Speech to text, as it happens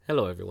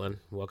Hello, everyone.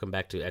 Welcome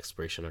back to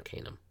Exploration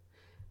Arcanum.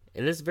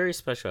 In this very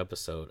special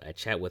episode, I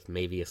chat with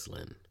Maevius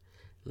Lynn.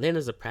 Lynn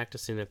is a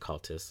practicing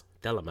occultist,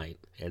 Thelemite,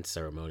 and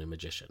ceremonial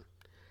magician.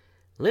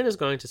 Lynn is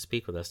going to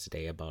speak with us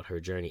today about her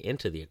journey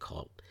into the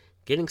occult,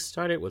 getting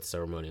started with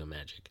ceremonial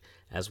magic,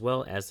 as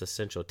well as the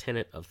central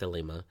tenet of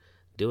Thelema,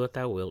 do what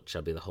thou wilt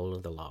shall be the whole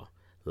of the law.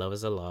 Love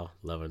is a law,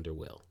 love under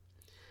will.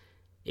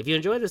 If you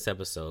enjoyed this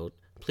episode,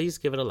 please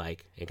give it a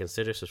like and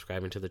consider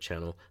subscribing to the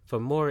channel for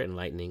more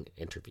enlightening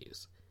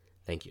interviews.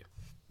 Thank you.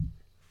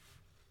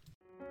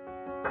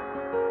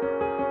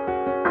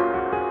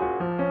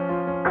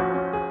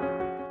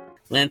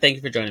 Lynn, thank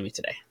you for joining me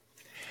today.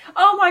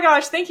 Oh my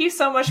gosh, thank you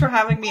so much for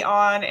having me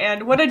on,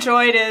 and what a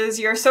joy it is.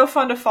 You're so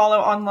fun to follow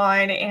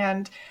online,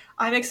 and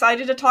I'm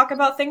excited to talk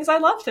about things I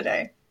love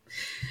today.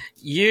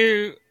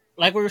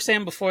 Like we were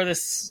saying before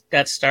this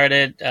got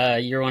started,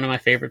 you're one of my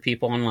favorite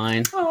people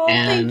online. Oh,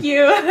 and thank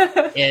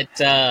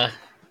you.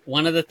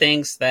 One of the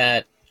things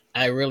that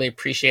I really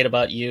appreciate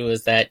about you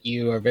is that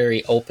you are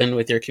very open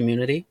with your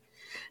community,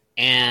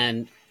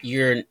 and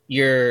you're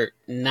good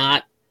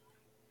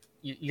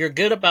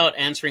about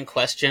answering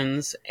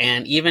questions,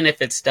 and even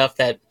if it's stuff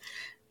that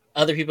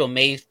other people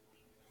may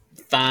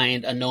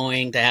find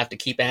annoying to have to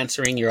keep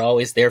answering, you're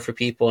always there for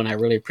people, and I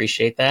really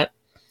appreciate that.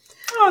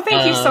 Oh,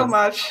 thank you so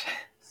much.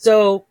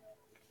 So,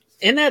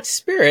 in that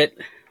spirit,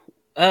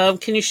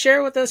 can you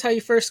share with us how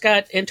you first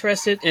got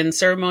interested in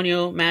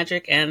ceremonial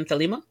magic and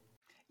Thelema?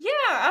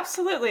 Yeah,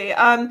 absolutely.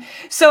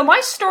 So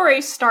my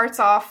story starts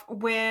off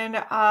when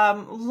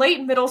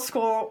late middle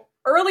school,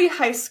 early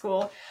high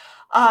school.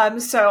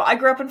 So I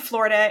grew up in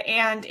Florida,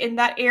 and in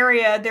that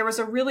area, there was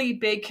a really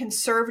big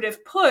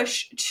conservative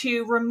push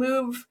to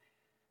remove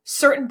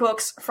certain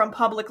books from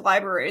public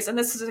libraries. And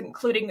this is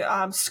including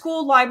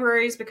school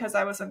libraries, because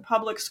I was in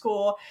public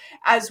school,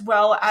 as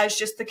well as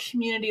just the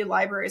community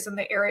libraries in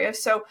the area.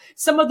 So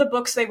some of the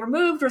books they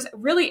removed was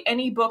really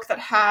any book that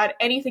had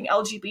anything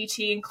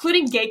LGBT,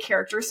 including gay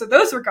characters. So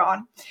those were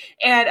gone.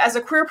 And as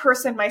a queer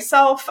person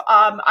myself,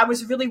 I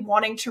was really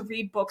wanting to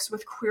read books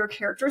with queer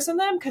characters in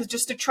them, because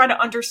just to try to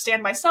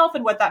understand myself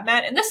and what that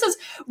meant. And this is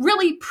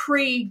really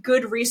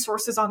pre-good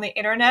resources on the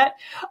internet.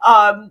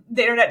 The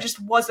internet just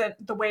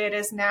wasn't the way it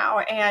is now.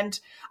 And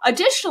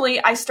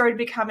additionally, I started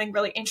becoming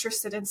really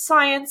interested in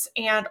science,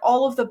 and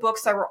all of the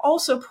books that were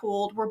also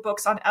pulled were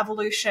books on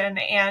evolution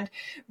and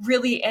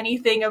really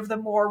anything of the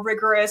more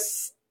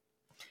rigorous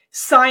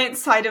science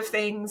side of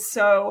things.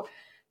 So,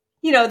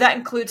 that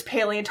includes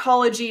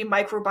paleontology,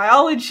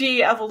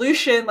 microbiology,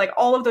 evolution, like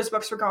all of those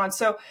books were gone.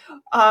 So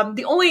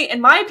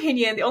in my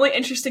opinion, the only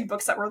interesting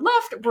books that were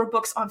left were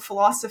books on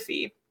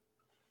philosophy.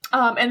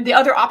 And the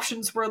other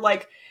options were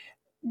like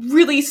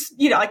really,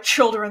 like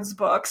children's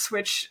books,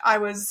 which I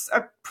was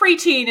a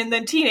preteen and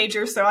then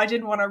teenager, so I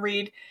didn't want to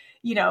read,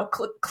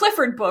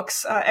 Clifford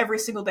books every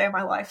single day of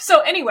my life. So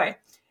anyway,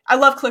 I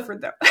love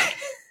Clifford though.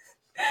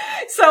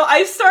 So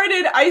I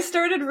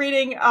started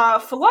reading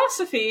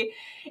philosophy,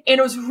 and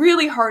it was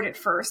really hard at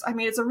first. I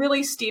mean, it's a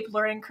really steep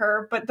learning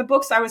curve, but the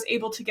books I was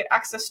able to get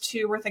access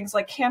to were things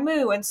like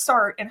Camus and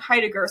Sartre and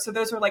Heidegger. So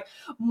those were like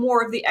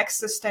more of the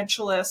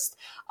existentialists.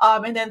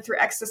 And then through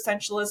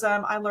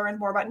existentialism, I learned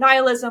more about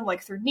nihilism,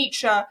 like through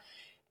Nietzsche.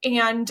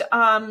 And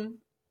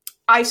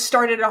I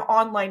started an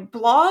online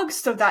blog,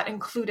 so that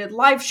included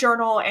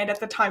LiveJournal and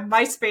at the time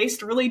MySpace,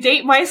 to really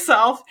date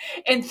myself.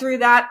 And through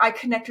that, I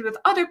connected with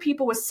other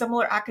people with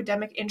similar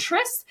academic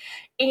interests.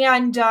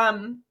 And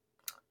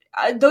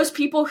those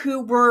people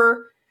who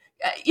were,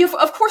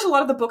 of course, a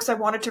lot of the books I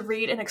wanted to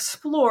read and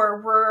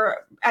explore were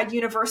at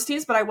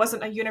universities, but I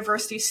wasn't a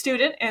university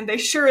student, and they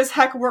sure as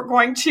heck weren't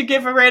going to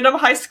give a random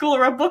high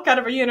schooler a book out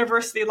of a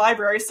university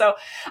library. So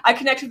I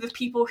connected with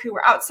people who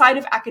were outside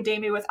of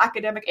academia with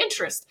academic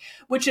interest,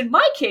 which in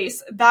my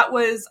case, that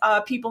was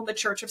people in the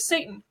Church of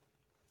Satan.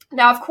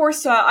 Now, of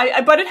course, I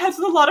butted heads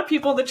with a lot of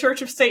people in the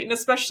Church of Satan,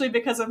 especially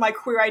because of my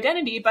queer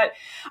identity, but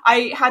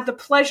I had the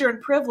pleasure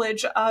and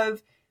privilege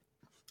of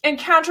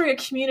encountering a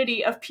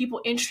community of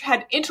people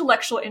had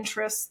intellectual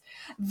interests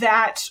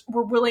that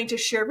were willing to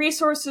share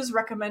resources,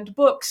 recommend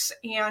books,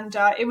 and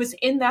it was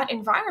in that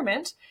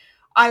environment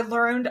I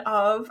learned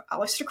of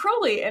Aleister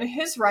Crowley and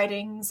his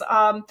writings.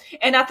 And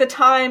at the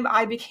time,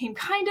 I became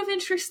kind of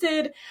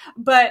interested,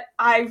 but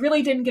I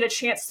really didn't get a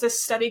chance to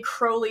study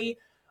Crowley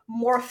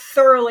more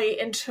thoroughly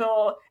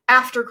until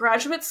after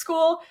graduate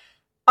school.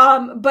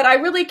 But I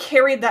really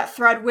carried that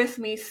thread with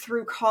me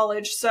through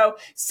college. So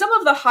some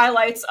of the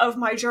highlights of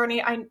my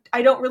journey,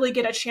 I don't really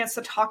get a chance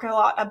to talk a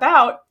lot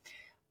about,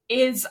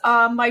 is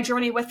my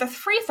journey with the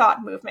free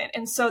thought movement.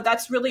 And so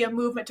that's really a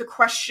movement to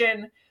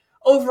question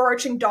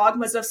overarching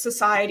dogmas of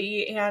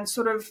society and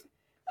sort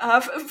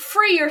of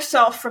free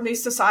yourself from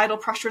these societal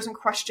pressures and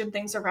question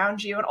things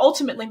around you and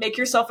ultimately make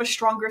yourself a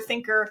stronger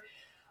thinker.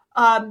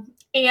 I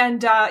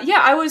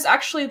was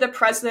actually the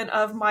president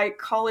of my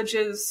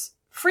college's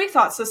Free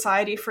Thought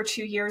Society for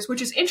 2 years,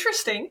 which is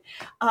interesting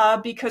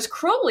because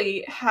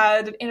Crowley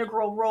had an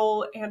integral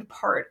role and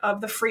part of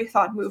the free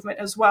thought movement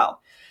as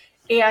well.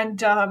 And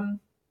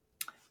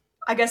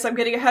I guess I'm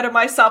getting ahead of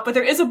myself, but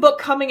there is a book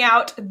coming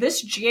out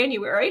this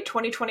January,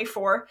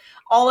 2024,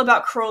 all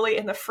about Crowley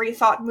and the free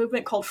thought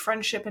movement called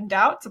Friendship and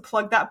Doubt, to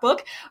plug that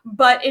book.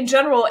 But in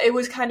general, it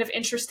was kind of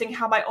interesting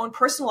how my own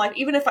personal life,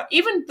 even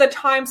the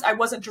times I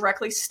wasn't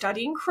directly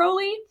studying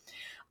Crowley,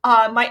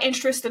 my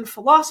interest in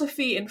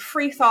philosophy and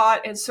free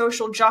thought and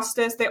social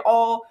justice, they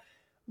all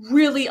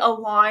really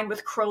align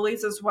with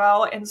Crowley's as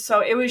well. And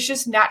so it was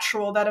just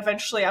natural that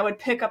eventually I would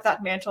pick up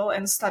that mantle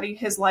and study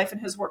his life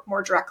and his work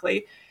more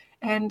directly.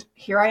 And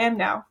here I am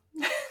now.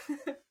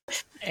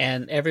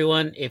 And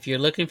everyone, if you're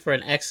looking for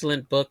an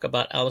excellent book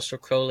about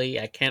Aleister Crowley,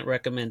 I can't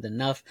recommend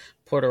enough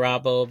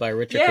Portarabo by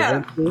Richard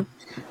Kavinsky.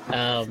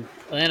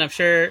 And I'm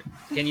sure,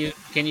 can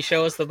you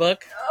show us the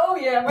book? Oh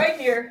yeah, right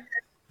here.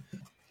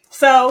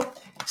 So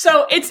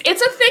it's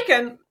a thick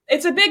one.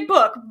 It's a big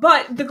book,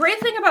 but the great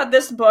thing about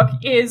this book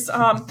is,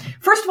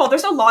 first of all,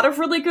 there's a lot of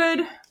really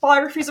good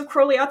biographies of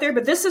Crowley out there,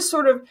 but this is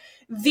sort of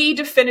the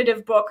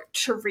definitive book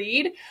to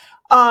read.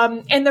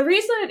 And the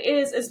reason it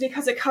is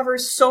because it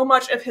covers so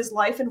much of his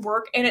life and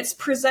work, and it's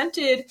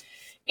presented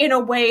in a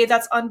way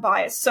that's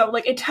unbiased. So,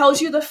 like, it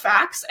tells you the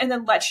facts and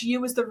then lets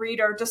you as the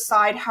reader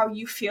decide how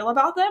you feel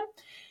about them.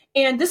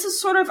 And this is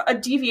sort of a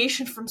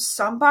deviation from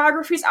some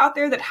biographies out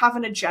there that have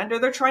an agenda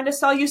they're trying to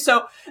sell you.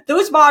 So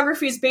those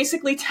biographies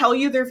basically tell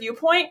you their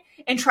viewpoint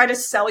and try to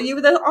sell you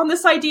on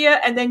this idea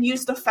and then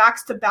use the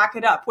facts to back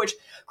it up, which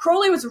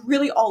Crowley was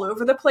really all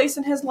over the place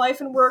in his life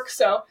and work.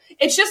 So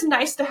it's just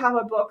nice to have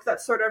a book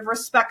that sort of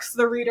respects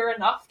the reader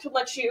enough to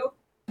let you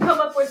come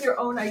up with your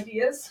own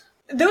ideas.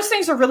 Those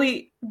things are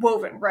really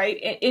woven, right,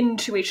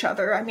 into each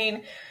other. I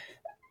mean,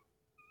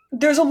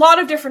 there's a lot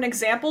of different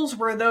examples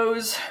where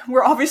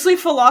obviously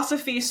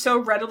philosophy so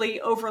readily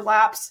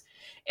overlaps.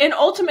 And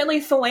ultimately,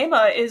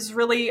 Thelema is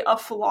really a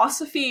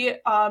philosophy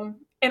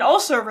and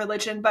also a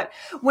religion. But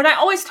when I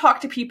always talk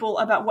to people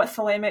about what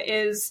Thelema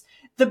is,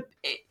 the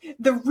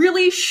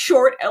really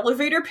short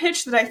elevator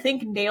pitch that I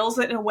think nails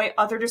it in a way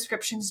other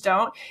descriptions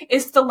don't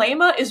is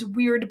Thelema is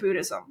weird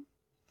Buddhism.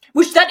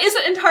 Which that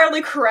isn't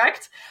entirely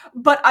correct,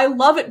 but I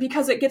love it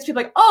because it gets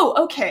people like, oh,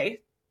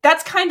 okay,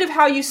 that's kind of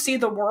how you see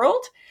the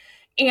world.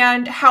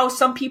 And how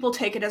some people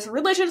take it as a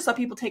religion, some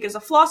people take it as a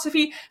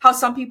philosophy, how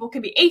some people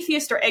can be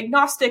atheist or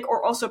agnostic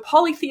or also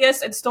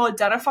polytheist and still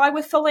identify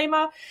with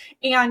Thelema.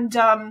 And,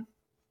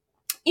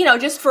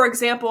 just for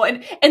example,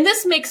 and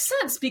this makes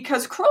sense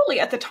because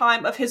Crowley at the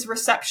time of his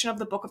reception of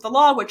the Book of the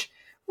Law, which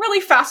really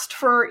fast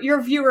for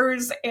your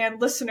viewers and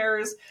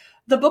listeners,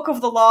 the Book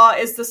of the Law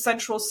is the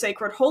central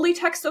sacred holy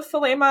text of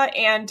Thelema.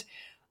 And,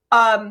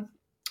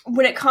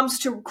 when it comes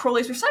to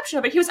Crowley's reception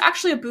of it, he was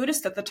actually a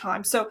Buddhist at the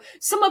time. So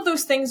some of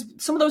those things,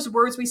 some of those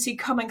words we see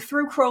coming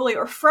through Crowley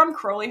or from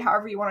Crowley,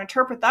 however you want to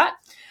interpret that,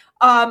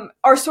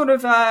 are sort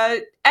of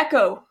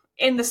echo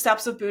in the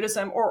steps of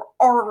Buddhism or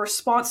are a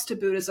response to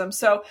Buddhism.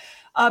 So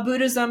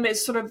Buddhism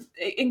is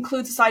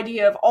includes this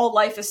idea of all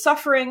life is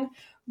suffering,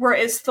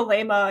 whereas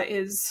Thelema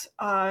is,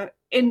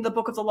 in the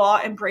Book of the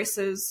Law,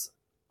 embraces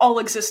all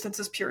existence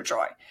as pure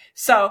joy.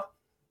 So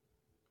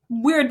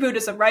weird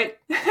Buddhism, right?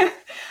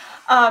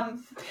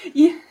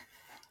 Yeah.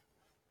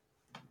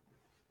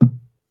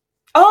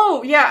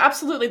 Oh, yeah,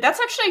 absolutely. That's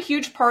actually a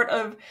huge part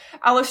of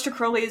Aleister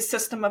Crowley's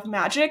system of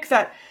magic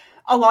that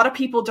a lot of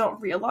people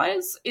don't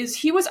realize is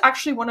he was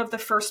actually one of the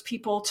first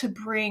people to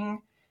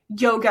bring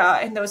yoga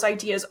and those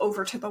ideas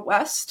over to the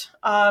West.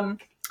 And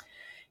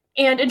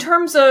in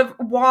terms of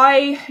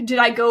why did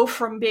I go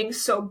from being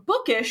so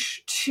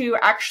bookish to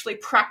actually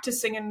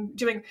practicing and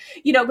doing,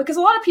 because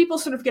a lot of people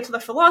sort of get to the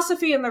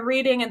philosophy and the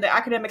reading and the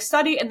academic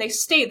study and they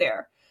stay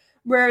there.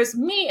 Whereas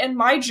me and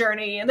my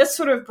journey, and this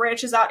sort of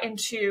branches out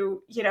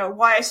into,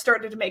 why I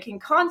started making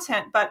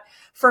content. But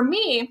for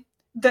me,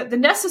 the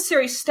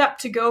necessary step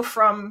to go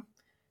from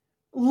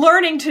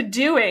learning to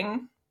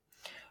doing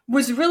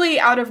was really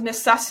out of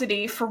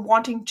necessity for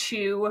wanting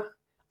to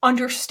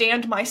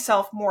understand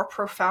myself more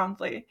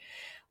profoundly.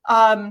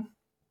 I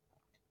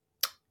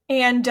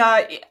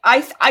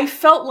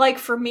felt like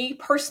for me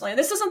personally, and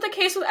this isn't the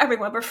case with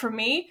everyone, but for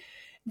me,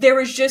 there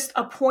was just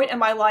a point in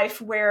my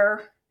life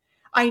where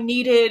I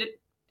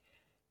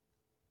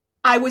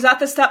was at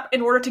the step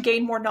in order to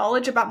gain more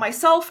knowledge about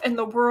myself and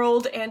the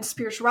world and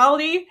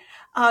spirituality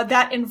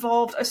that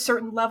involved a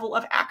certain level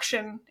of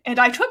action. And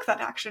I took that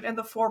action in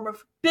the form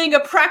of being a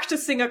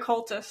practicing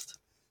occultist.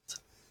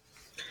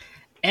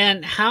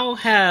 And how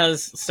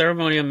has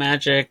ceremonial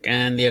magic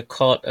and the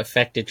occult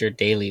affected your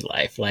daily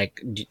life?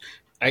 Like,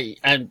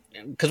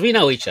 because we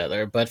know each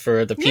other, but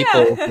for the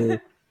people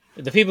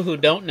the people who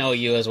don't know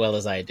you as well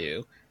as I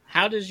do,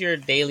 how does your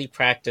daily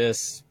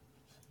practice?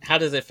 How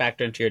does it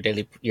factor into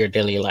your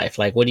daily life?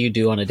 Like, what do you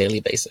do on a daily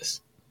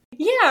basis?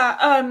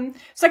 Yeah,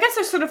 so I guess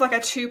there's sort of like a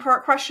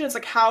two-part question. It's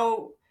like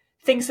how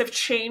things have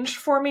changed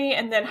for me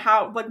and then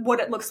how, like, what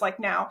it looks like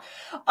now.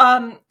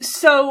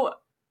 So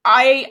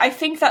I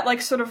think that,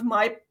 like, sort of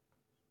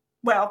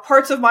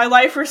parts of my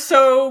life are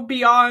so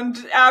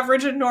beyond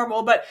average and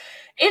normal, but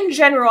in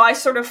general, I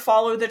sort of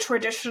follow the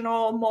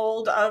traditional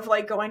mold of,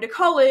 like, going to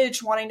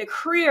college, wanting a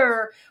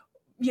career,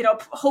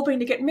 hoping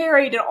to get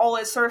married and all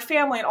his sort of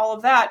family and all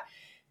of that.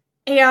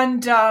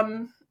 And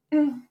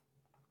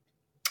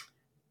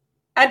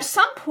at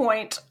some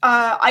point,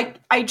 I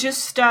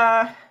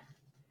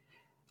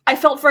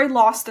felt very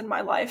lost in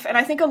my life. And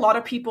I think a lot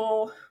of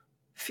people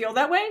feel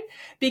that way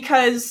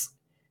because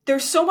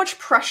there's so much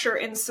pressure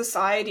in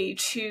society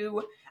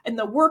in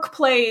the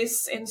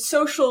workplace, in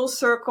social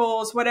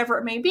circles, whatever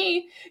it may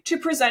be, to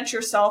present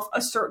yourself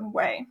a certain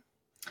way.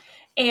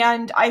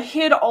 And I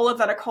hid all of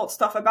that occult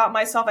stuff about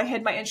myself. I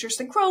hid my interest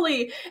in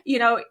Crowley.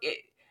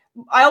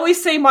 I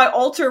always say my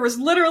altar was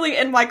literally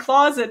in my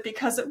closet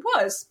because it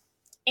was.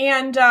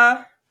 And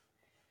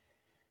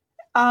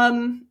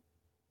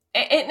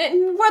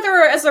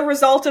whether as a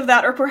result of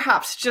that or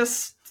perhaps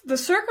just the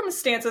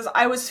circumstances,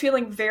 I was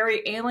feeling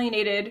very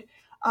alienated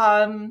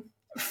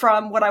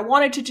from what I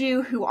wanted to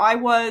do, who I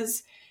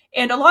was.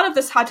 And a lot of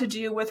this had to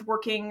do with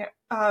working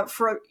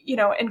for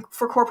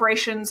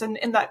corporations and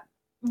in that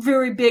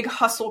very big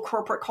hustle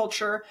corporate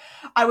culture.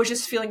 I was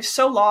just feeling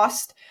so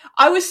lost.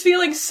 I was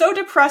feeling so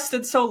depressed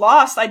and so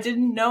lost. I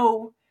didn't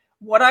know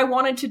what I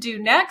wanted to do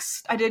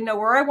next. I didn't know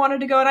where I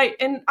wanted to go.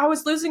 And I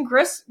was losing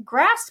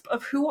grasp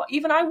of who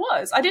even I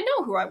was. I didn't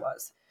know who I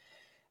was.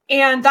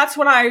 And that's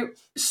when I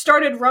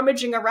started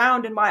rummaging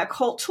around in my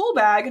occult tool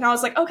bag. And I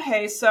was like,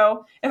 okay,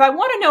 so if I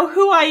want to know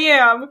who I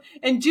am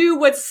and do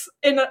what's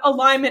in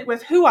alignment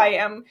with who I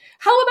am,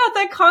 how about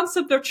that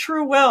concept of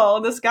true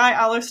will? This guy,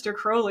 Aleister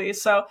Crowley.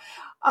 So,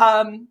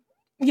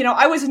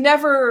 I was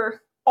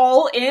never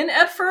all in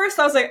at first.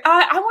 I was like,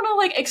 I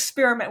want to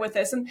experiment with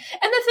this. And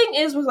the thing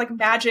is with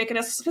magic, and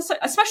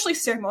especially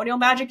ceremonial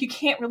magic, you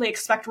can't really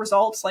expect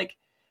results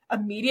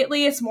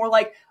immediately. It's more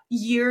like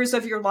years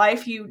of your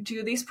life you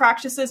do these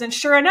practices. And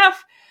sure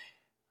enough,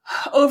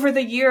 over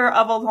the year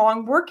of a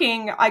long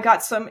working, I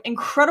got some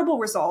incredible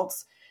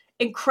results,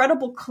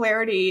 incredible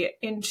clarity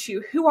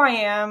into who I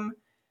am,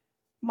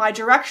 my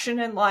direction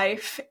in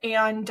life,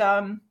 and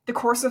the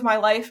course of my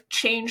life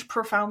changed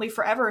profoundly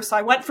forever. So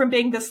I went from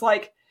being this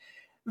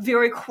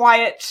very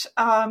quiet,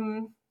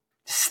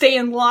 stay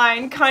in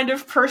line kind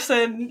of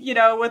person,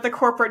 with a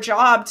corporate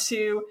job,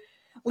 to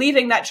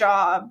leaving that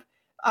job,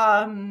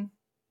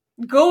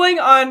 going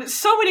on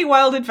so many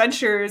wild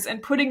adventures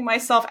and putting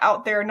myself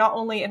out there, not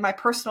only in my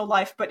personal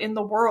life, but in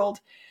the world.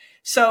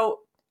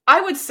 So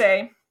I would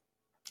say,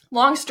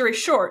 long story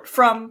short,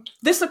 from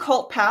this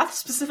occult path,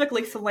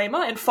 specifically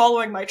Thelema, and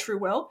following my true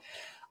will,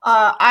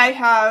 I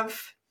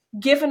have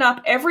given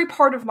up every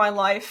part of my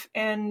life,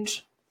 and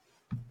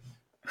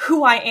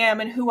who I am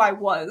and who I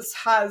was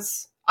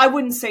has, I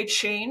wouldn't say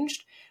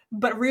changed,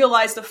 but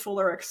realized a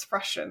fuller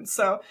expression.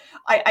 So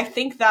I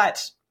think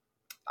that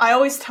I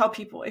always tell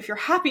people, if you're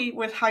happy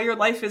with how your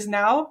life is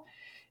now,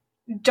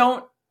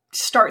 don't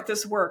start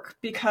this work,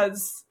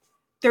 because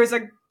there's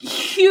a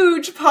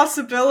huge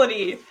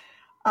possibility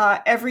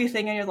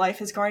everything in your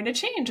life is going to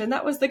change. And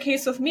that was the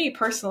case with me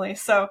personally.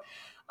 So,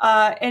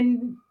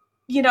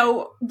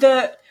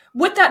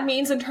 what that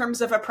means in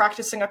terms of a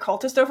practicing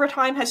occultist over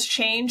time has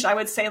changed. I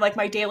would say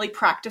my daily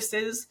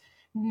practices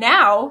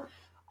now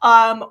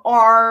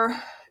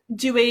are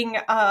doing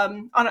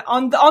on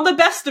the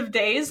best of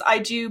days, I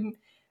do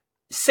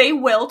say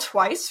will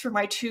twice for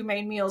my 2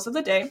 main meals of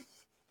the day.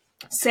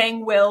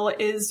 Saying will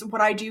is what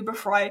I do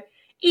before I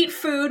eat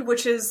food,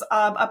 which is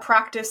a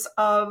practice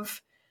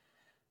of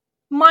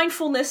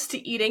mindfulness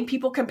to eating.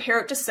 People compare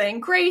it to saying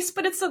grace,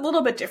 but it's a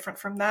little bit different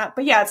from that.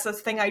 But yeah, it's the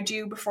thing I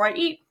do before I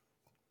eat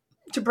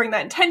to bring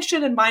that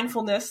intention and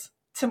mindfulness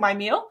to my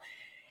meal.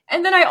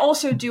 And then I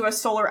also do a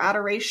solar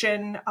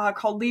adoration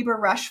called Liber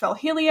Resh Vel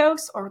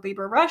Helios, or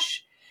Liber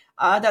Resh.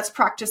 That's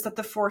practiced at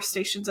the 4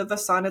 stations of the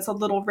sun. It's a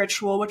little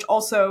ritual which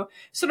also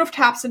sort of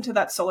taps into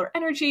that solar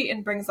energy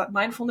and brings that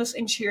mindfulness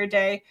into your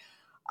day.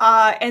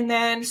 And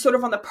then sort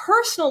of on the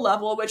personal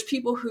level, which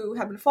people who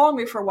have been following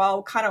me for a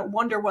while kind of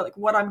wonder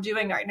what I'm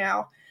doing right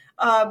now.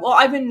 Well,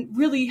 I've been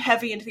really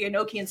heavy into the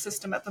Enochian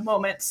system at the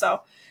moment.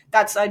 So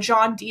that's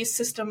John Dee's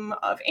system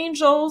of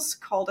angels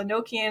called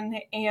Enochian.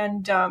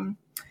 And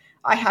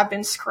I have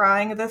been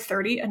scrying the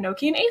 30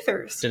 Enochian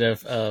Aethers.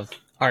 Instead of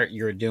art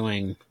you're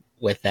doing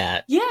with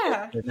that.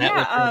 Yeah. Is that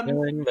what you're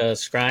doing, the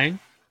scrying?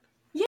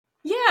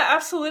 Yeah,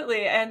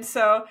 absolutely. And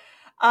so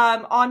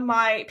on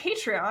my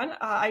Patreon,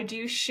 I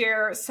do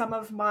share some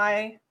of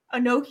my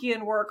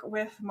Enochian work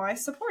with my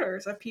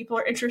supporters. If people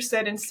are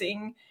interested in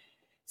seeing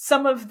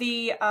some of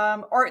the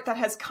art that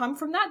has come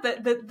from that,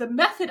 the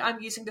method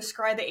I'm using to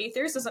scry the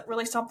Aethers isn't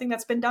really something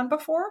that's been done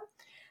before.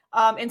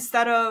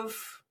 Instead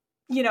of,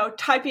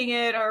 typing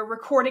it or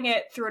recording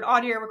it through an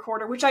audio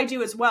recorder, which I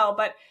do as well,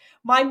 but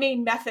my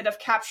main method of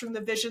capturing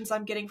the visions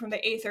I'm getting from the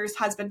Aethers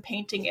has been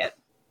painting it.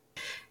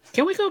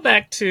 Can we go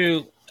back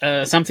to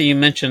something you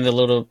mentioned a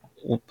little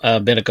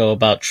bit ago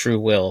about true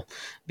will?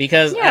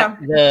 Because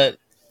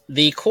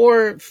the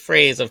core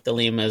phrase of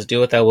Thelema is, do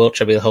what thou wilt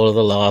shall be the whole of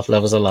the law. If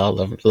love is a law,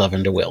 love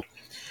under will.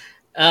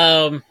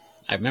 I've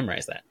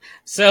memorized that.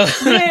 So,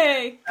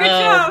 yay! Good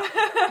job.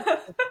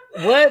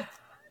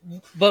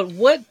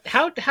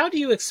 How do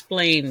you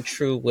explain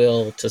true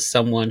will to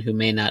someone who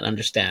may not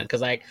understand?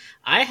 Because I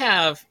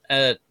have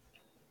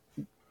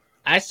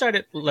I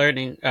started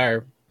learning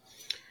or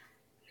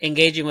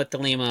engaging with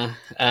Thelema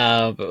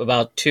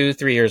about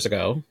 2-3 years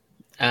ago.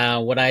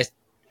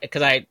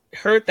 Because I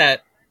heard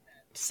that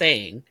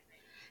saying,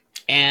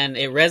 and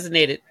it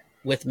resonated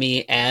with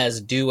me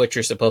as do what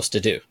you're supposed to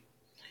do,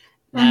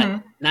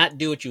 not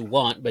do what you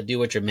want, but do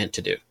what you're meant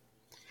to do.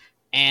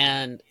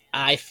 And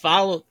I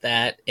followed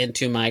that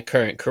into my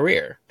current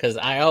career because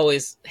I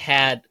always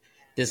had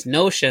this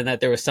notion that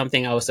there was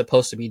something I was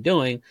supposed to be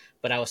doing,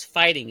 but I was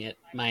fighting it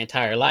my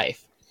entire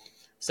life.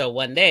 So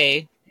one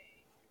day,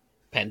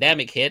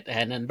 pandemic hit, I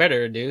had nothing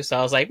better to do. So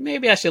I was like,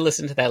 maybe I should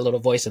listen to that little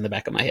voice in the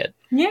back of my head.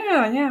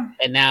 Yeah.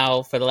 And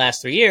now for the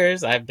last 3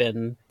 years, I've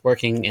been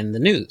working in the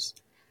news.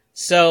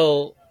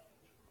 So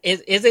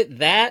is it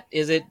that?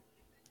 Is it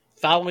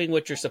following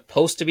what you're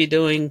supposed to be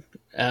doing?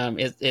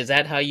 Is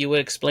that how you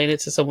would explain it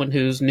to someone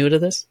who's new to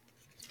this?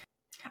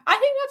 I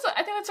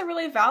think that's a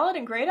really valid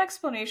and great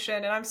explanation,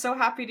 and I'm so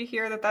happy to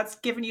hear that that's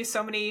given you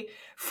so many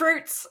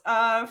fruits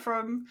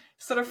from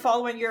sort of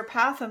following your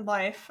path in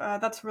life.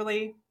 That's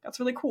really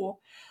cool.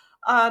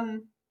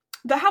 How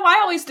I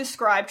always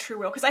describe true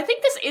will, because I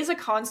think this is a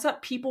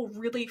concept people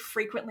really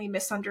frequently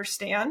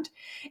misunderstand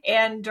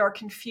and are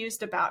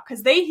confused about,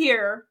 because they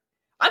hear,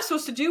 I'm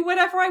supposed to do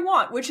whatever I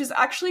want, which is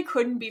actually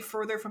couldn't be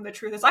further from the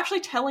truth. It's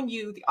actually telling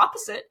you the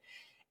opposite.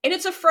 And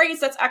it's a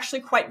phrase that's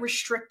actually quite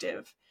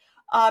restrictive.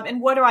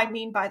 And what do I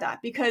mean by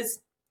that?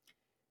 Because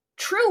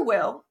true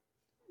will,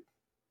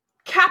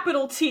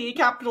 capital T,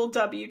 capital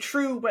W,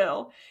 true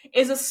will,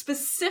 is a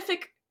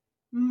specific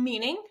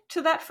meaning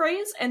to that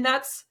phrase. And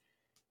that's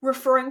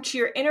referring to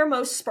your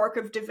innermost spark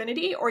of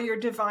divinity or your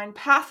divine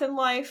path in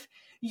life,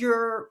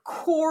 your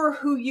core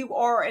who you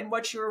are and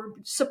what you're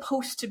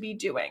supposed to be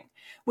doing,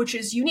 which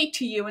is unique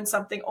to you and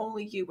something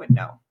only you would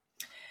know.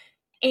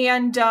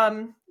 And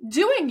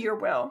doing your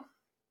will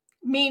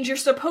means you're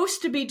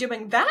supposed to be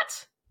doing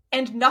that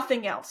and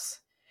nothing else.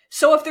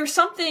 So if there's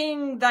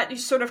something that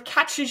sort of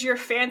catches your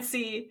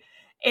fancy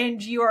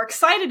and you are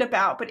excited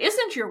about, but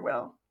isn't your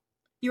will,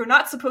 you're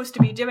not supposed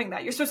to be doing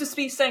that. You're supposed to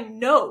be saying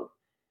no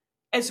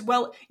as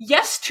well.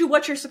 Yes to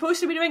what you're supposed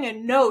to be doing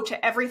and no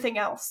to everything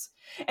else.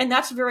 And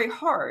that's very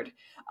hard.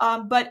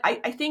 But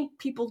I think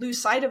people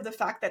lose sight of the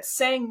fact that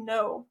saying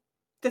no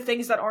to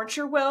things that aren't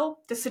your will,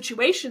 the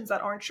situations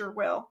that aren't your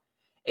will,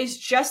 is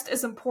just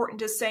as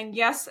important as saying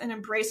yes and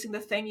embracing the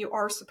thing you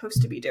are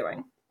supposed to be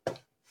doing.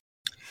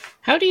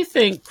 How do you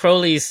think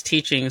Crowley's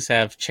teachings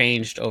have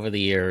changed over the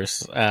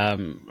years? How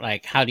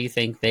do you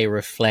think they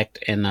reflect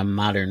in a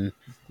modern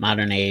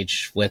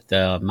age with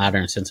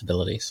modern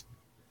sensibilities?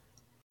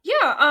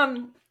 Yeah,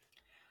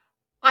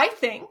 I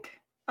think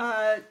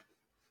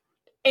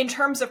in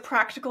terms of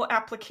practical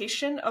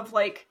application of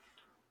like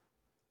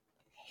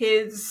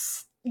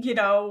his,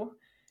 the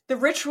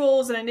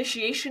rituals and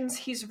initiations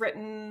he's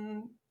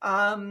written,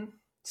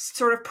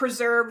 sort of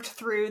preserved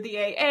through the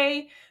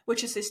AA,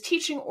 which is his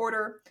teaching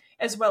order,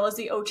 as well as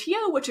the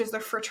OTO, which is the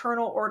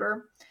fraternal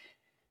order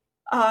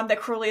that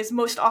Crowley is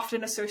most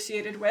often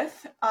associated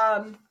with.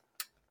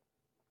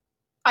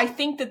 I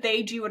think that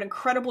they do an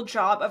incredible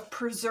job of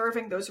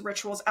preserving those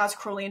rituals as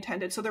Crowley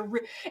intended.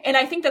 And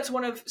I think that's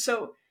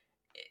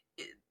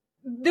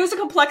there's a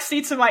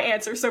complexity to my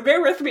answer, so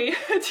bear with me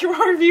to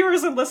our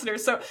viewers and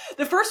listeners. So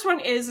the first one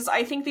is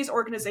I think these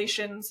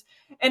organizations,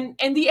 and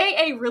the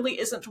AA really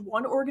isn't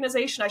one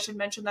organization, I should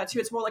mention that too.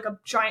 It's more like a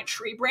giant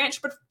tree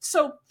branch. But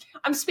so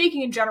I'm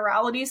speaking in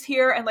generalities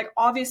here, and like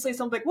obviously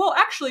someone's like, well,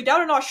 actually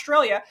down in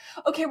Australia.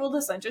 Okay, well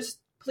listen, just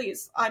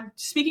please, I'm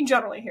speaking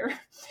generally here.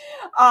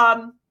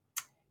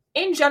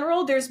 In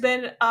general, there's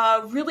been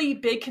a really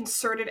big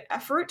concerted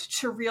effort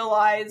to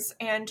realize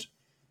and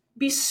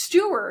be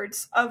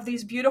stewards of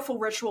these beautiful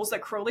rituals that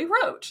Crowley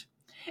wrote.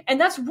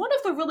 And that's one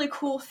of the really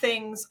cool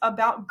things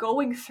about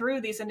going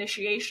through these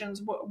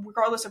initiations,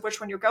 regardless of which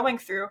one you're going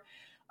through,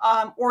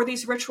 or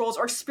these rituals,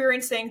 or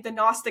experiencing the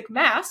Gnostic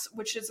Mass,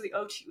 which is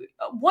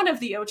one of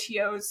the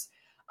OTO's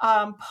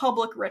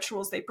public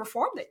rituals they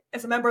perform.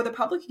 As a member of the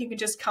public, you can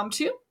just come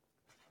to,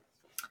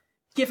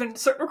 given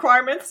certain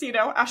requirements,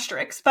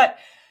 asterisks. But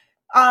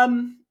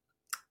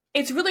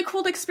it's really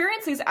cool to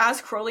experience these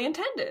as Crowley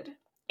intended.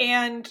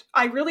 And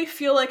I really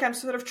feel like I'm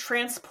sort of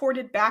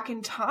transported back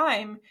in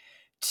time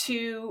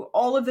to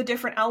all of the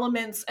different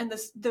elements and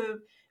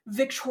the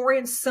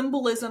Victorian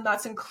symbolism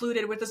that's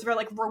included with this very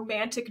like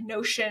romantic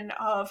notion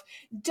of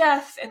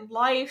death and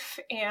life.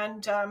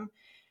 And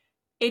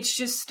it's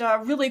just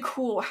really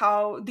cool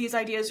how these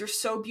ideas are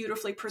so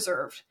beautifully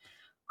preserved.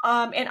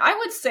 And I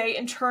would say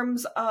in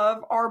terms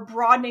of our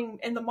broadening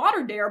in the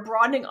modern day, our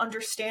broadening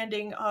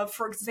understanding of,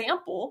 for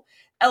example,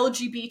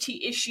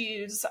 LGBT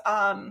issues,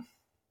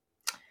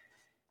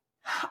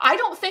 I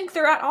don't think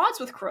they're at odds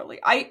with Crowley.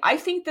 I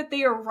think that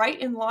they are right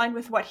in line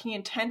with what he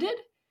intended.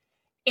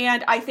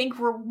 And I think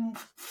we're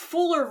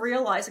fuller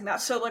realizing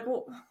that. So like,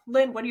 well,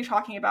 Lynn, what are you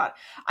talking about?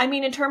 I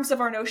mean, in terms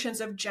of our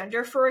notions of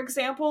gender, for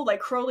example,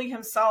 like Crowley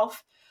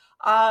himself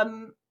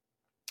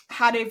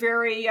had a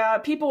very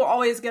people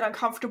always get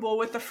uncomfortable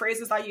with the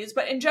phrases I use,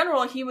 but in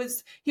general, he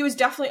was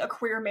definitely a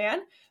queer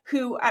man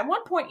who at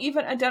one point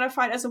even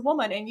identified as a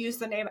woman and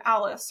used the name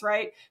Alice,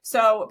 right?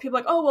 So people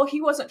are like, oh, well,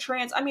 he wasn't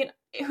trans. I mean,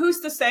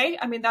 who's to say?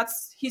 I mean,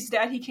 he's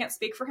dead. He can't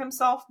speak for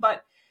himself,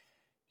 but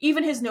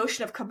even his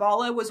notion of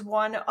Kabbalah was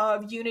one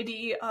of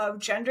unity of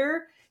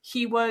gender.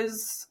 He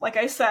was, like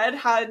I said,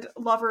 had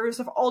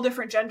lovers of all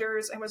different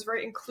genders and was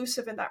very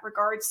inclusive in that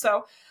regard.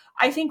 So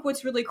I think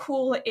what's really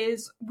cool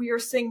is we are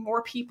seeing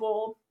more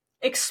people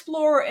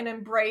explore and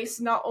embrace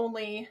not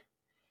only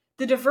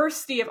the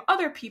diversity of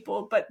other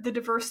people, but the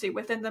diversity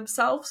within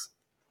themselves.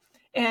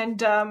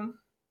 And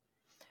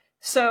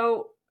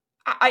so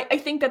I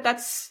think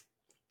that's,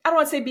 I don't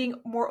want to say being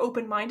more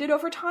open-minded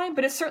over time,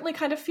 but it certainly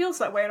kind of feels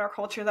that way in our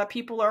culture, that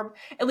people are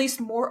at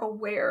least more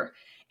aware.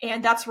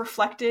 And that's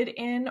reflected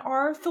in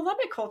our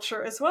Thelemic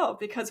culture as well,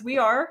 because we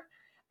are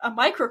a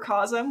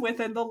microcosm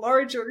within the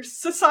larger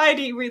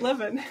society we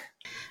live in.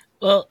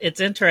 Well, it's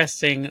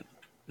interesting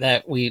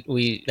that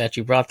that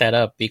you brought that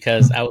up,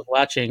 because I was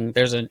watching,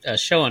 there's a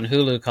show on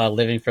Hulu called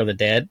Living for the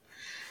Dead,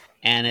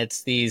 and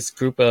it's these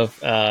group of,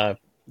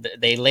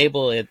 they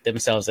label it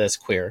themselves as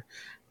queer,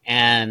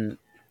 and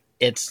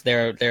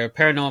they're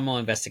paranormal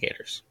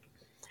investigators.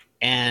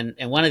 And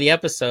in one of the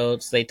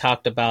episodes, they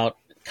talked about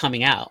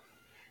coming out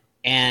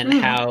and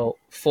how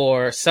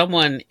for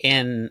someone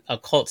in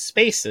occult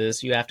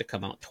spaces, you have to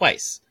come out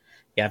twice.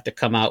 You have to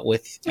come out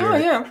with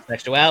your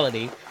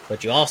sexuality,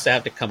 but you also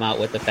have to come out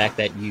with the fact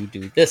that you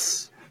do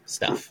this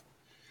stuff.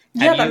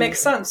 Yeah, that makes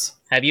sense.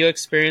 Have you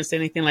experienced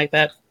anything like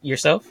that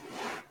yourself?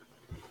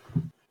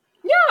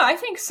 Yeah, I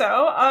think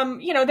so.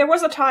 There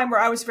was a time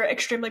where I was very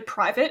extremely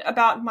private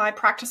about my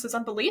practices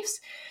and beliefs.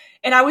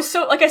 And I was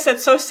so, like I said,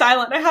 so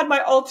silent. I had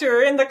my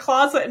altar in the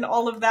closet and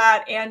all of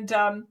that.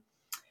 And,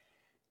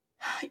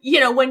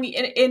 when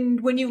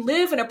you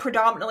live in a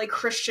predominantly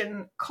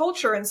Christian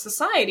culture and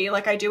society,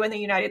 like I do in the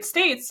United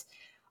States,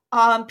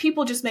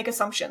 people just make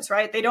assumptions,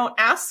 right? They don't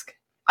ask.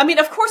 I mean,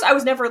 of course, I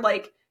was never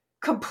like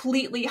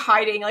completely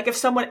hiding. Like if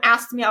someone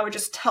asked me, I would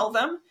just tell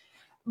them.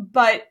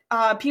 But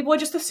people would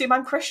just assume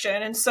I'm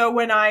Christian. And so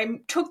when I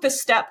took the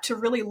step to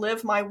really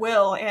live my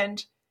will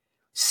and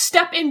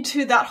step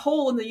into that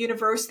hole in the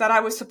universe that I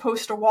was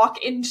supposed to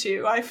walk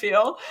into, I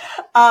feel,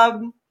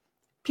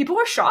 people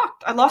were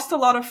shocked. I lost a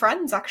lot of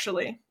friends,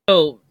 actually.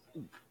 So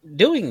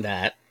doing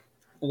that,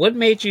 what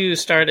made you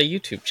start a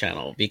YouTube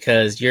channel?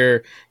 Because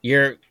you're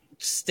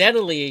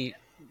steadily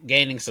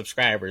gaining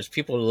subscribers.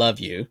 People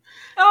love you.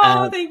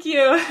 Oh, thank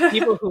you.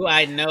 People who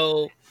I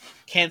know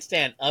can't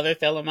stand other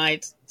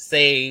Thelemites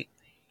say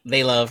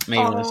they love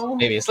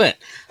Maevius Lynn.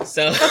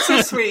 So that's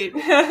so sweet.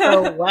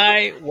 So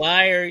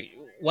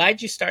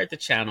why'd you start the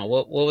channel?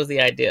 What was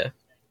the idea?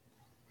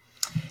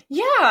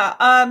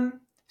 Yeah,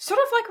 sort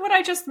of like what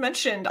I just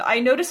mentioned. I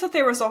noticed that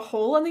there was a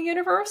hole in the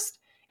universe,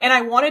 and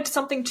I wanted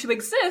something to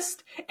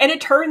exist, and it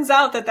turns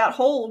out that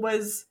hole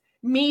was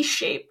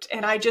me-shaped,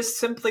 and I just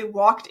simply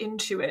walked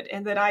into it,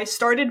 and then I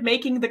started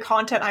making the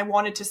content I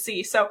wanted to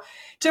see. So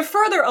to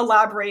further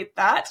elaborate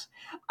that,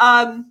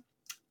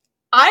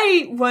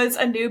 I was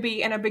a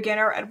newbie and a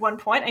beginner at one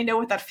point. I know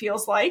what that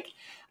feels like.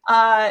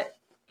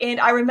 And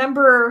I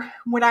remember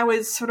when I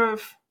was sort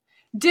of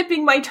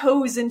dipping my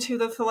toes into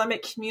the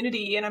Thelemic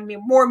community in a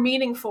more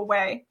meaningful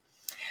way,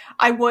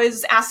 I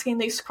was asking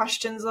these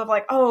questions of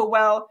like, oh,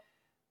 well,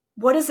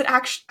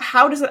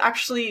 how does it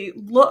actually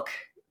look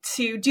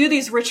to do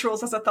these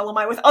rituals as a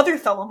Thelemite with other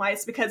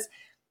Thelemites? Because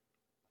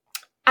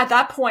at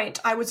that point,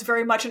 I was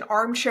very much an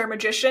armchair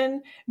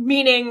magician,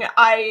 meaning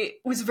I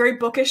was very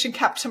bookish and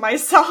kept to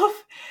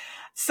myself.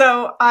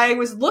 So I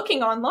was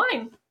looking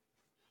online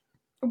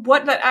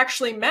what that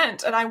actually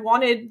meant, and I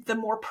wanted the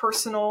more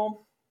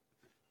personal,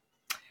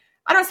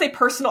 I don't say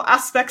personal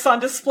aspects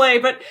on display,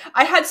 but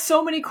I had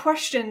so many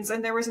questions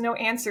and there was no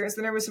answers,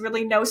 and there was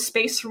really no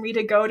space for me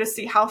to go to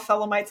see how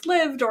Thelemites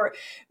lived or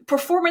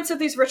performance of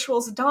these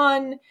rituals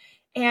done.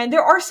 And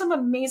there are some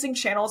amazing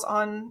channels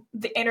on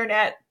the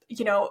internet.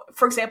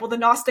 For example, the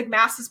Gnostic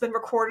Mass has been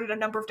recorded a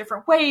number of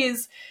different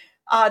ways.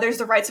 There's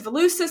the Rites of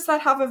Eleusis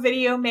that have a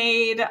video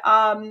made,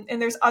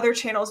 and there's other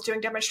channels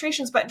doing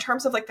demonstrations. But in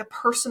terms of like the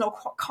personal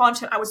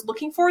content I was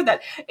looking for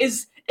that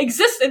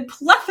exists in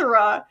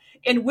plethora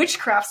in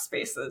witchcraft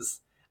spaces,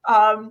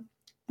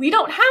 we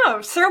don't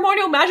have.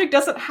 Ceremonial magic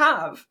doesn't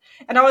have.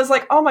 And I was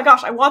like, oh my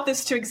gosh, I want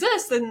this to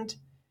exist. And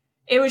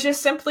it was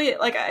just simply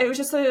like, it was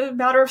just a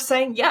matter of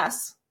saying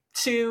yes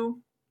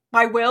to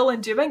my will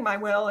and doing my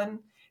will and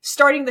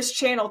starting this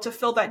channel to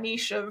fill that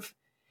niche of,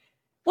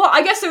 well,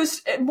 I guess it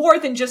was more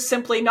than just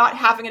simply not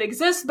having it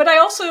exist, but I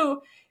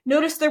also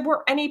noticed there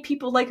weren't any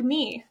people like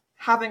me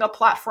having a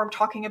platform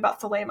talking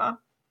about Thelema.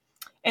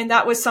 And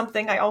that was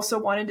something I also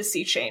wanted to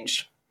see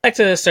change. Back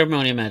to the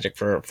ceremonial magic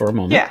for a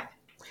moment. Yeah.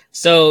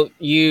 So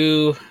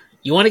you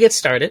want to get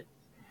started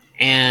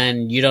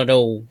and you don't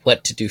know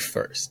what to do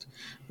first.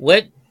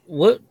 What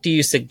do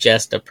you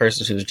suggest a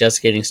person who's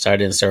just getting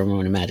started in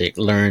ceremonial magic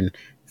learn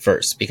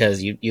first?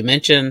 Because you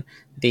mentioned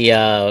the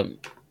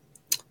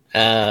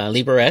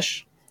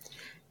Liberesh,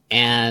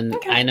 and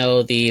Okay. I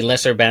know the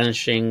lesser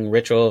banishing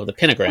ritual of the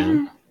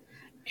pentagram. Mm-hmm.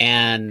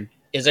 And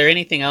is there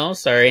anything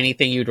else or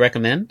anything you'd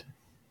recommend?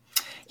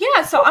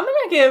 Yeah, so I'm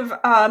going to give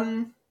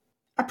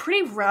a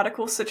pretty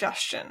radical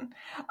suggestion,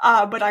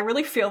 but I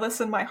really feel this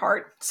in my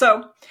heart.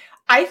 So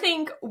I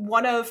think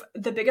one of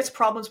the biggest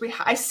problems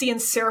I see in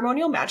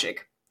ceremonial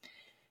magic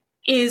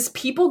is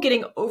people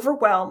getting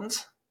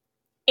overwhelmed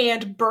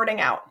and burning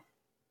out.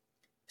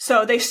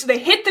 So they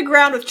hit the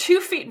ground with 2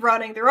 feet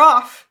running. They're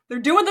off. They're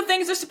doing the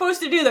things they're supposed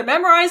to do. They're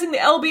memorizing the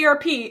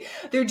LBRP.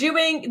 They're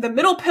doing the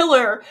middle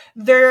pillar.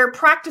 They're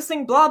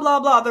practicing blah, blah,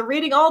 blah. They're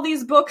reading all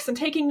these books and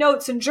taking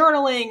notes and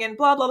journaling and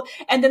blah, blah, blah.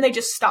 And then they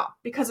just stop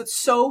because it's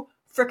so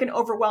freaking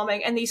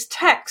overwhelming. And these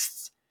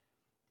texts,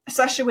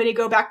 especially when you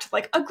go back to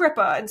like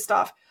Agrippa and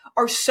stuff,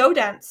 are so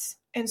dense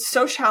and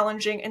so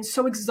challenging and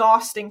so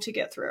exhausting to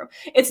get through.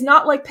 It's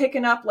not like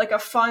picking up like a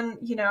fun,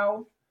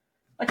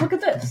 like look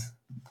at this.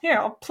 Here,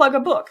 I'll plug a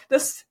book.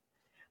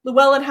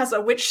 Llewellyn has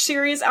a witch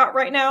series out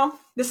right now.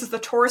 This is the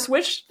Taurus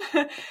Witch.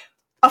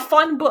 A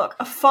fun book,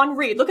 a fun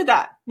read. Look at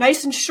that.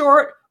 Nice and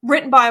short,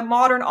 written by a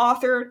modern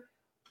author.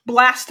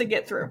 Blast to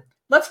get through.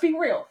 Let's be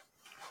real.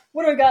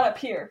 What do we got up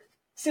here?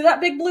 See that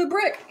big blue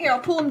brick? Here, I'll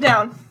pull them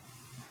down.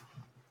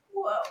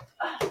 Whoa.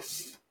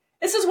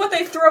 This is what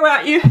they throw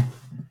at you.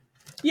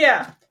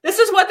 Yeah, this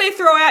is what they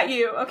throw at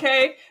you,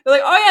 okay? They're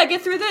like, oh yeah,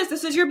 get through this.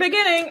 This is your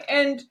beginning.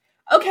 And,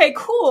 okay,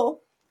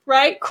 cool.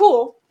 Right?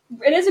 Cool.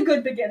 It is a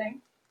good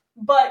beginning.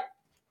 But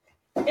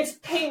it's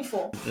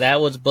painful. That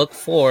was book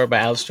 4 by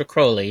Aleister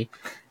Crowley,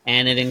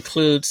 and it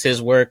includes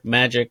his work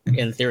Magick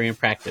in Theory and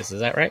Practice. Is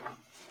that right?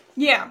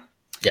 Yeah.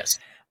 Yes.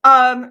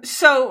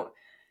 So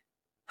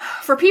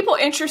for people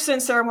interested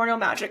in ceremonial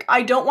magic,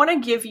 I don't want to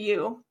give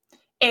you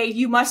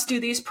you must do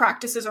these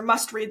practices or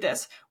must read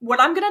this. What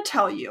I'm going to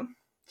tell you,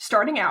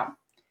 starting out,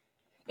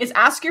 is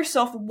ask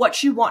yourself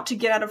what you want to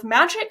get out of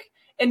magic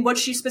and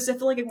what you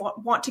specifically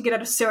want to get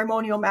out of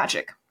ceremonial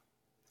magic.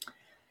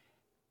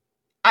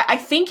 I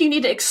think you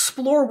need to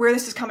explore where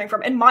this is coming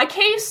from. In my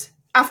case,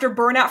 after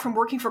burnout from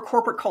working for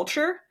corporate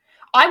culture,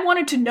 I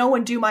wanted to know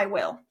and do my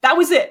will. That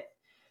was it.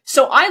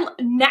 So I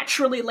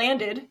naturally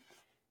landed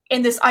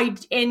in this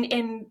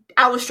in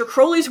Aleister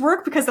Crowley's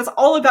work, because that's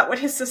all about what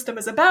his system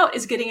is about,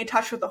 is getting in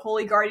touch with the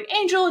holy guardian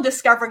angel and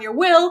discovering your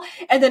will,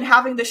 and then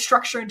having the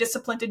structure and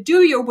discipline to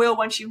do your will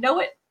once you know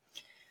it.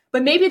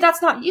 But maybe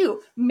that's not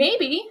you.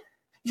 Maybe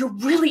you're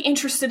really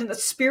interested in the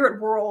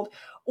spirit world,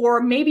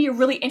 or maybe you're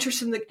really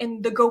interested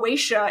in the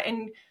Goetia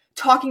and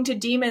talking to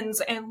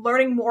demons and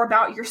learning more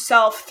about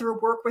yourself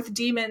through work with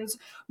demons.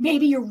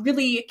 Maybe you're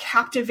really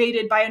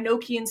captivated by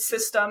Enochian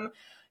system,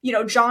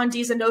 John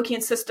Dee's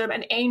Enochian system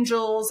and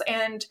angels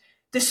and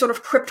this sort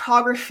of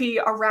cryptography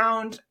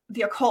around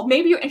the occult.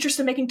 Maybe you're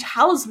interested in making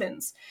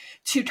talismans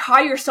to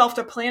tie yourself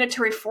to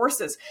planetary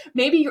forces.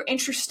 Maybe you're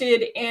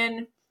interested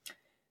in,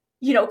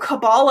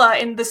 Kabbalah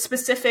and the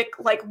specific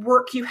like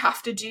work you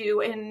have to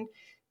do. And,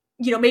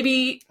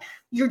 maybe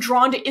you're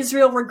drawn to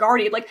Israel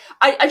Regardi. Like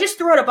I just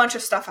threw out a bunch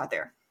of stuff out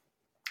there.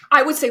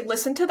 I would say,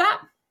 listen to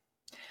that.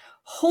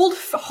 Hold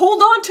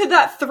on to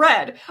that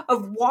thread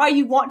of why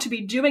you want to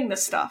be doing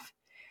this stuff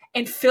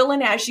and fill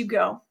in as you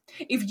go.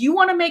 If you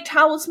want to make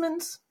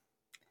talismans,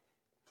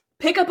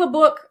 pick up a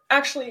book.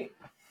 Actually,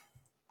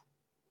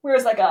 where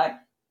is that guy?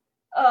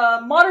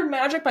 Modern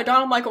Magic by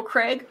Donald Michael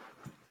Craig.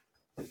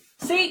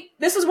 See,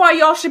 this is why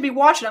y'all should be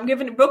watching. I'm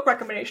giving book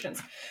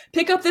recommendations.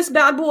 Pick up this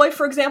bad boy,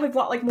 for example, if you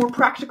want like more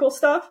practical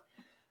stuff.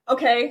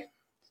 Okay.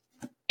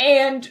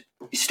 And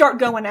start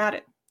going at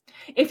it.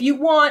 If you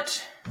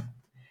want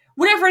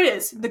whatever it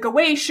is, the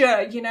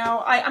Goetia,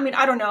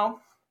 I don't know.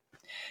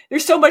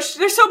 There's so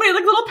many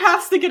like little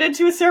paths to get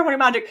into with ceremonial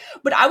magic,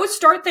 but I would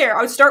start there.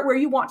 I would start where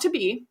you want to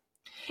be,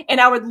 and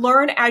I would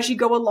learn as you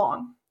go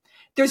along.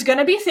 There's going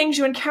to be things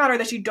you encounter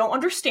that you don't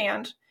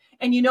understand,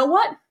 and you know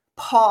what?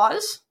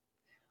 Pause,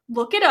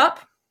 look it up,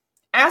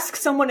 ask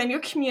someone in your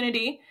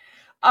community.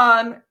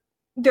 I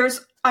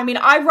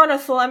run a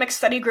Thelemic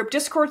study group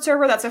Discord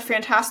server. That's a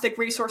fantastic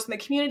resource in the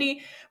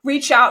community.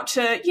 Reach out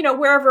to,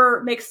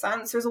 wherever makes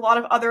sense. There's a lot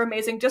of other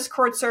amazing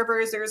Discord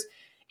servers. There's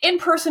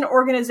in-person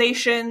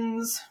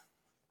organizations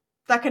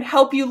that can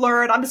help you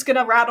learn. I'm just going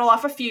to rattle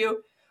off a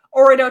few.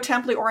 Ordo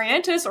Templi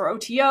Orientis, or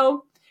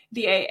OTO,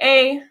 the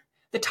AA,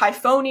 the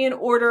Typhonian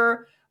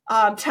Order,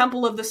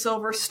 Temple of the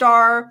Silver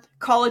Star,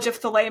 College of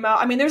Thelema.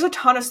 I mean, there's a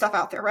ton of stuff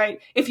out there, right?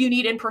 If you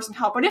need in-person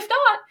help. And if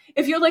not,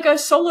 if you're like a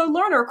solo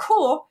learner,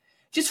 cool.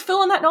 Just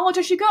fill in that knowledge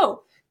as you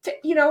go.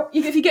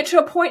 If you get to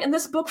a point in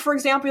this book, for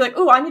example, you're like,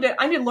 oh, I need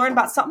to learn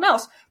about something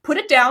else. Put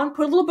it down,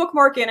 put a little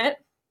bookmark in it,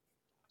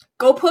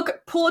 go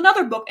pull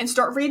another book and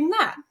start reading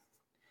that.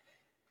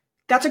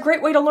 That's a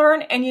great way to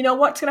learn. And you know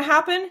what's going to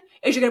happen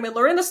is you're going to be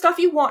learning the stuff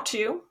you want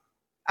to,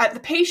 at the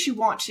pace you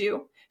want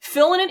to,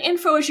 fill in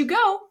info as you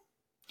go,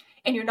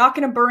 and you're not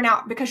going to burn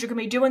out because you're going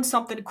to be doing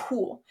something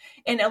cool.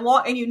 And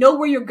you know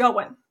where you're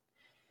going.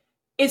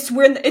 It's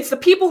the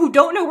people who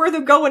don't know where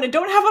they're going and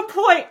don't have a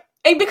point.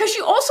 And because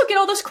you also get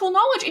all this cool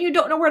knowledge and you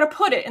don't know where to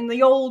put it in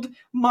the old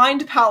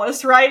mind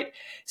palace, right?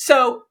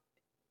 So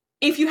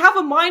if you have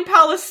a mind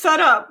palace set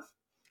up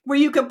where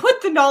you can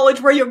put the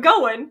knowledge where you're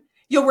going,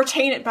 you'll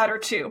retain it better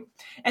too.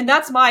 And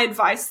that's my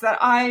advice that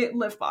I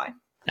live by.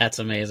 That's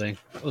amazing.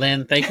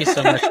 Lynn, thank you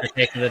so much for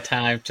taking the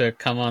time to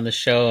come on the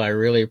show. I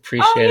really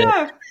appreciate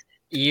it.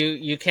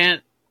 You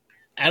can't,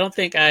 I don't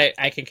think I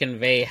can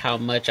convey how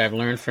much I've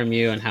learned from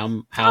you and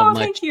how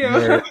much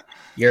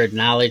your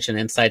knowledge and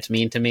insights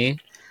mean to me.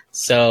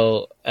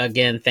 So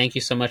again, thank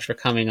you so much for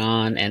coming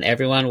on, and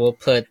everyone will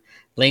put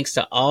links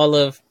to all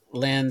of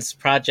Lynn's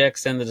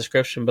projects in the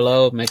description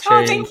below. Make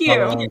sure you follow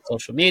her on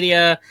social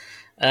media.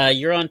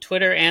 You're on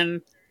Twitter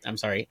and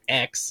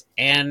X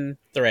and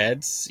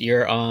Threads.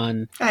 You're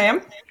on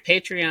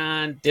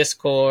Patreon,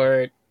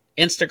 Discord,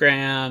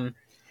 Instagram,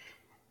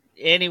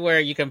 anywhere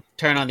you can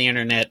turn on the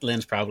internet.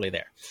 Lynn's probably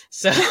there.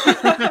 So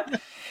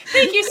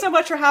thank you so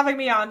much for having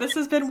me on. This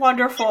has been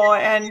wonderful,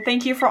 and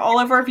thank you for all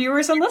of our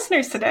viewers and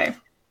listeners today.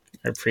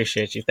 I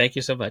appreciate you. Thank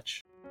you so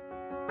much.